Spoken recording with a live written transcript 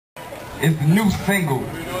It's the new single.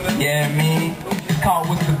 Yeah, I mean, it's called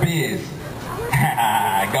What's the Biz.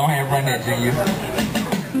 Go ahead and run that, Junior.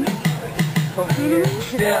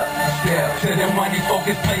 Step, step to the money,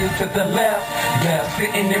 focus players to the left. Left,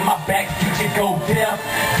 sitting in my backseat, you go deaf.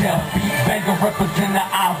 Deaf, Beatbangas represent the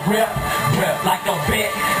I rep. Rep like a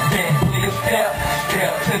bet, players step.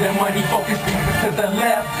 Step to the money, focus players to the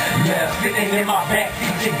left. Left, sitting in my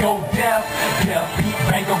backseat, you go deaf. Deaf,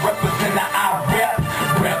 Beatbangas represent the I rep.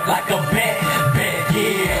 Rep like a bet,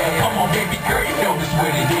 yeah. Come on, baby girl, you know this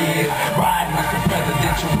what it is. Riding with the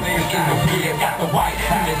presidential players in the red, got the white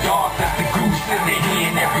and the dark, that's the goose in the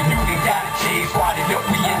hand. Every nigga got a chick, squatted up,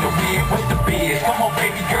 we in the red. What's the biz? Come on,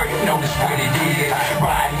 baby girl, you know this what it is.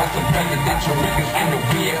 Riding with some presidential niggas in the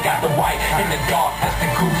red, got the white and the dark, that's the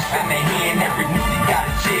goose in the hand. Every nigga got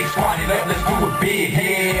a chick, squatted up, let's do it big,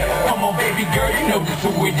 yeah. Come on, baby girl, you know this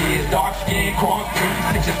who it is. Dark skin, crunk,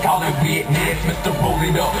 just call it Witness. Mr. Roll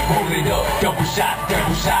it up, double shot, 2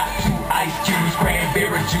 ice cubes,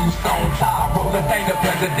 cranberry juice on top. Roll the thing, the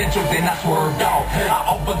presidential, then I swerved off. I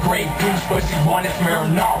offer great juice, but she wanted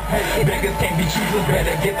Smirnoff. Beggars can't be choosers,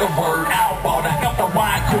 better get the word out. Bought a cup of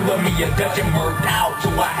wine cooler, me a Dutch and murked out to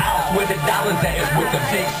a house where the dollars at is what the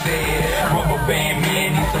chick said. Rubber band,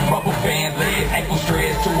 man, need some rubber band legs. Ankle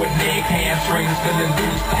shreds to a neck, hamstrings feeling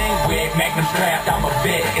loose. Thing wet, magnum strapped, I'm a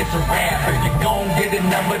vet, it's a rap. If you gon' get a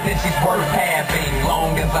number, then she's worth having.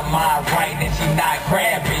 Long as I'm right, and she not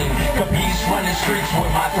grabbing. Capiche, running streets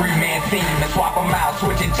with my 3-man team. And swap them out,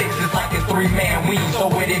 switching chicks is like it's 3-man weed. So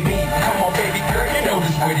what it be? Come on, baby girl, you know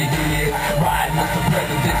this what it is. Riding with the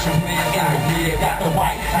presidential men in the red, got the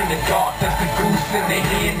white and the dark, that's the goose in the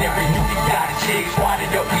hand. Every nigga got a chick,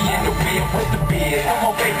 squatted up, we in the red. What's the biz? Come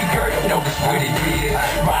on, baby girl, you know this what it is.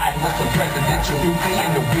 Riding with the presidential dudes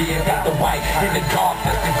in the red, got the white and the dark,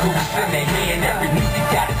 that's the goose in the hand. Every nigga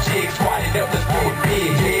got a chick, squatted up, let's do it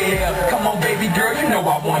big, yeah. Come on, baby girl, you know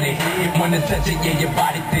I wanna hit. Wanna touch it, yeah, your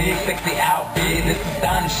body thick, sexy outfit, it's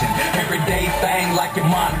astonishing. Everyday thing like your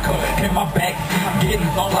Monica. In my backseat, getting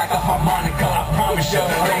on like a harmonica. I promise you,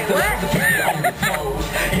 don't let the people on your toes.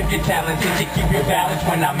 If you're talented, you keep your balance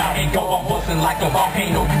when I'm out and go. I'm busting like a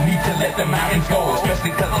volcano, you need to let the mountains go.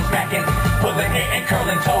 Especially cause I'm smacking, pulling hair and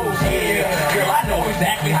curling toes, yeah. Girl, I know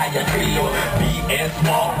exactly how you feel. BS,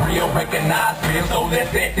 small, real, recognize real. So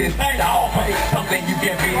let's set this off. Something you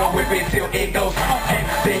can feel with it till it goes off. And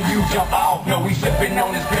then you jump off. No, we sipping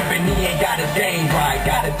on this pimpin', he ain't got his game right.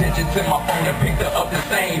 Got attention to my phone and picked her up the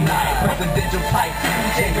same night. Presidential type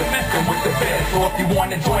DJ, you're messing with the best. So if you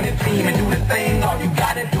wanna join the team and do the thing, all you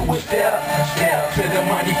gotta do is step to the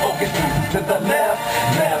money, focus to the left.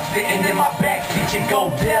 Sitting in my backseat, you go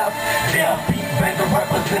deaf. Beatbangas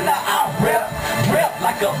represent the I rep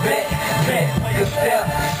like a vet. Player step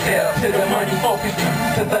to the money, focus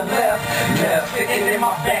to the left. Sitting in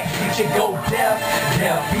my backseat, you go deaf.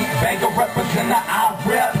 Beatbangas represent the I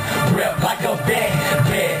rep like a vet,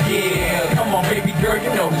 yeah. Come on, baby girl,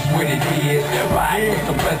 you know this what it is. Right, with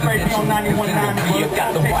the presidential news in the rear,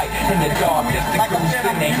 got the white and the dark, just the goose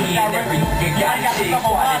in the hand. Every nigga got a chick,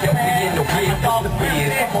 squatted up, we in the red, all the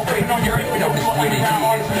biz. Come on, baby girl, you know this what it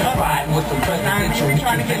is. Riding with the presidential news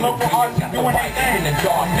in the rear, got the white and the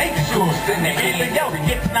dark, naked goose in the hand. Every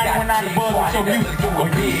nigga got a chick, squatted up, let's do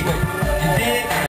it big. You dig?